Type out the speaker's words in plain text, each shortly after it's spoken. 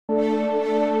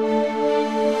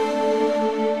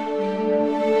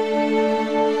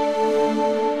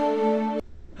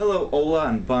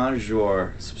Bonsoir and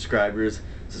bonjour, subscribers.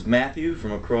 This is Matthew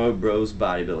from Croyle Bros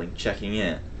Bodybuilding checking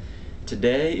in.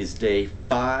 Today is day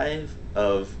 5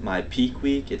 of my peak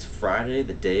week. It's Friday,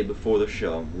 the day before the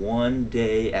show. I'm 1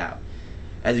 day out.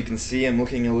 As you can see, I'm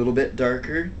looking a little bit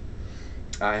darker.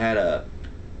 I had a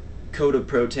coat of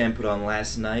Protan put on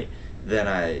last night, then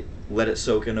I let it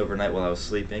soak in overnight while I was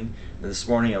sleeping. And this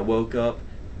morning I woke up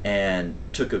and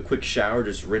took a quick shower,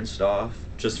 just rinsed off,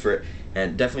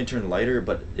 and definitely turned lighter,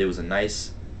 but it was a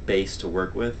nice base to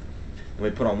work with. Then we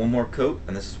put on one more coat,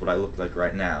 and this is what I look like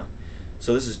right now.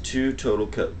 So this is 2 total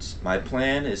coats. My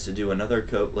plan is to do another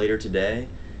coat later today,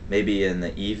 maybe in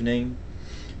the evening,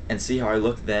 and see how I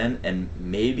look then, and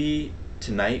maybe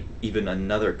tonight even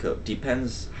another coat.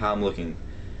 Depends how I'm looking.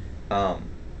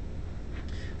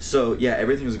 So yeah,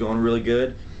 everything's going really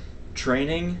good.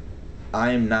 Training,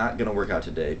 I'm not gonna work out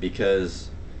today because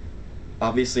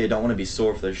obviously I don't want to be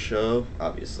sore for the show,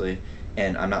 obviously,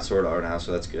 and I'm not sore at all now,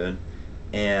 so that's good.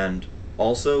 And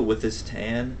also with this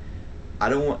tan,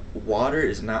 water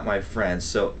is not my friend,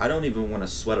 so I don't even want to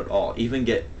sweat at all, even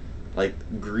get like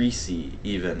greasy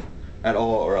even at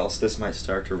all, or else this might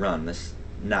start to run. This is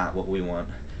not what we want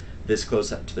this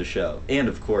close up to the show. And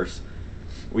of course,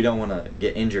 we don't want to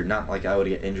get injured, not like I would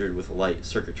get injured with light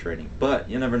circuit training, but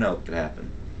you never know what could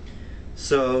happen.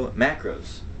 So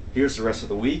macros. Here's the rest of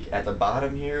the week. At the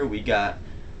bottom here, we got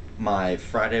my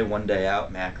Friday 1 day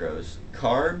out macros.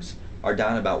 Carbs are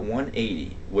down about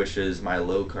 180, which is my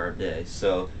low carb day.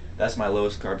 So that's my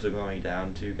lowest carbs are going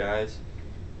down to, guys.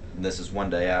 And this is 1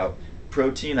 day out.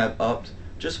 Protein, I've upped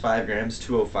just 5 grams,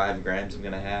 205 grams I'm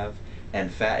gonna have. And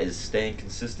fat is staying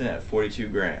consistent at 42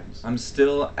 grams. I'm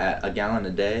still at a gallon a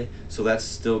day, so that's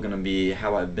still gonna be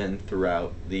how I've been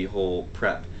throughout the whole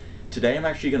prep. Today I'm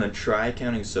actually going to try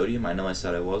counting sodium. I know I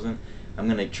said I wasn't. I'm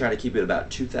going to try to keep it about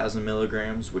 2,000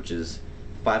 milligrams, which is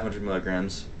 500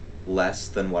 milligrams less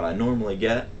than what I normally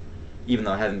get, even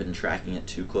though I haven't been tracking it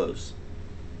too close.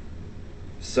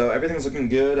 So everything's looking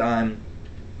good.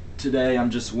 Today I'm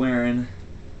just wearing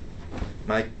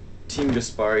my Team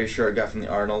Gaspari shirt I got from the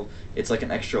Arnold. It's like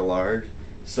an extra large,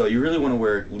 so you really want to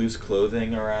wear loose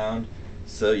clothing around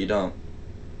so you don't,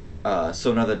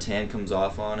 so none of the tan comes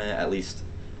off on it, at least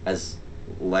as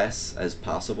less as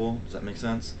possible. Does that make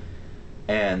sense?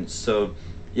 And so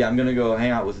yeah, I'm gonna go hang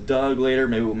out with Doug later.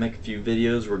 Maybe we'll make a few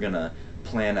videos. We're gonna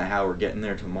plan out how we're getting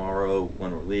there tomorrow,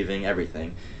 when we're leaving,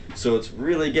 everything. So it's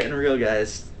really getting real,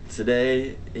 guys.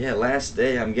 Today, yeah, last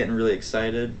day, I'm getting really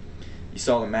excited. You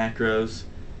saw the macros.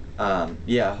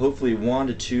 Yeah, hopefully 1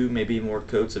 to 2 maybe more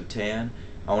coats of tan.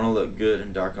 I want to look good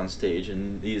and dark on stage,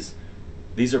 and these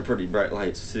are pretty bright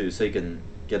lights too, so you can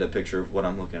get a picture of what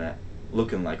I'm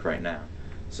looking like right now.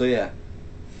 So yeah,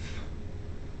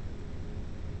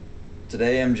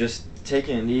 today I'm just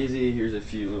taking it easy. Here's a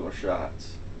few little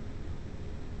shots.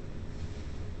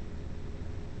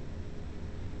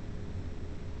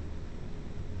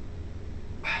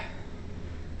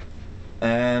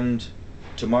 And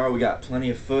tomorrow we got plenty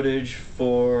of footage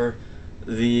from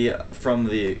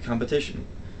the competition,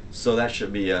 so that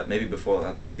should be maybe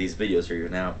before these videos are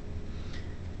even out.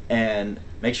 And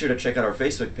make sure to check out our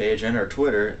Facebook page and our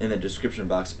Twitter in the description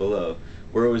box below.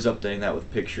 We're always updating that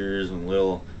with pictures and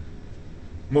little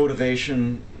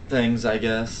motivation things, I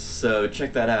guess, so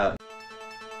check that out.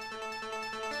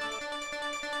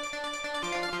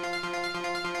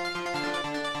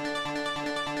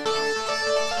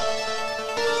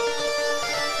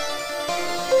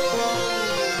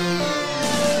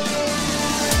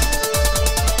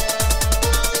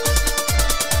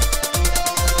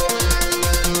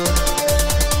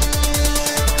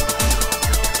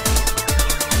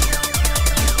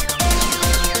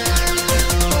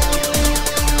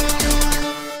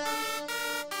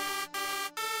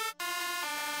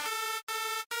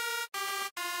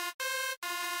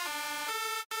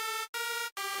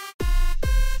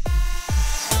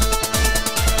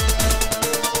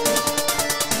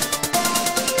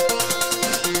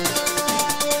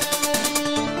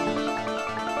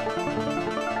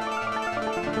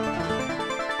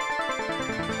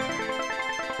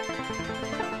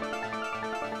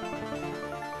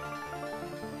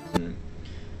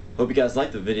 Hope you guys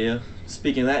liked the video.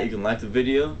 Speaking of that, you can like the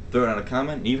video, throw it on a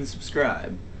comment, and even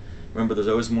subscribe. Remember, there's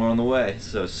always more on the way,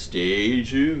 so stay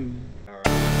tuned.